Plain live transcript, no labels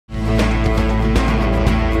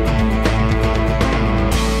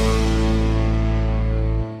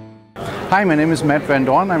Hi, my name is Matt Van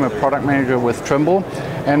Doorn. I'm a product manager with Trimble.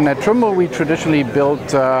 And at Trimble, we traditionally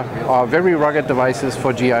built very rugged devices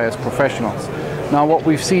for GIS professionals. Now, what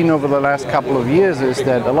we've seen over the last couple of years is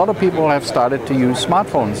that a lot of people have started to use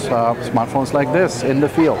smartphones, smartphones like this in the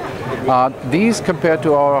field. These, compared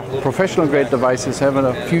to our professional grade devices, have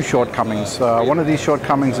a few shortcomings. One of these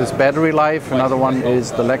shortcomings is battery life, another one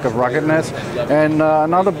is the lack of ruggedness, and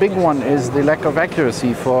another big one is the lack of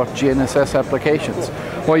accuracy for GNSS applications.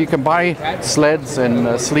 Well, you can buy sleds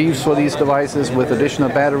and sleeves for these devices with additional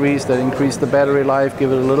batteries that increase the battery life,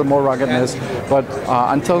 give it a little more ruggedness, but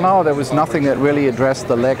until now there was nothing that really addressed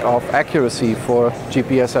the lack of accuracy for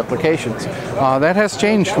GPS applications. That has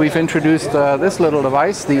changed. We've introduced this little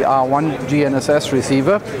device, the R1 GNSS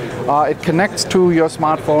receiver. It connects to your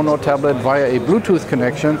smartphone or tablet via a Bluetooth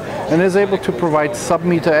connection and is able to provide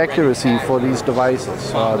sub-meter accuracy for these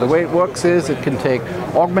devices. The way it works is it can take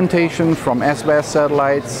augmentation from S-band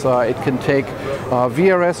satellites, it can take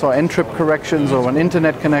VRS or N-trip corrections over an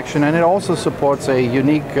internet connection, and it also supports a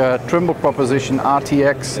unique Trimble proposition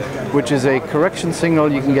RTX, which is a correction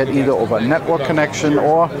signal you can get either over a network connection,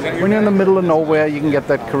 or when you're in the middle of nowhere you can get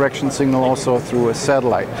that correction signal also through a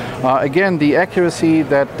satellite. Again, the accuracy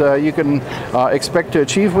that you can expect to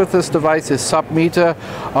achieve with this device is sub-meter,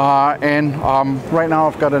 and right now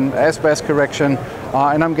I've got an S-band correction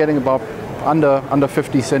and I'm getting about under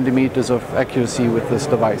 50 centimeters of accuracy with this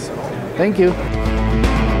device. Thank you.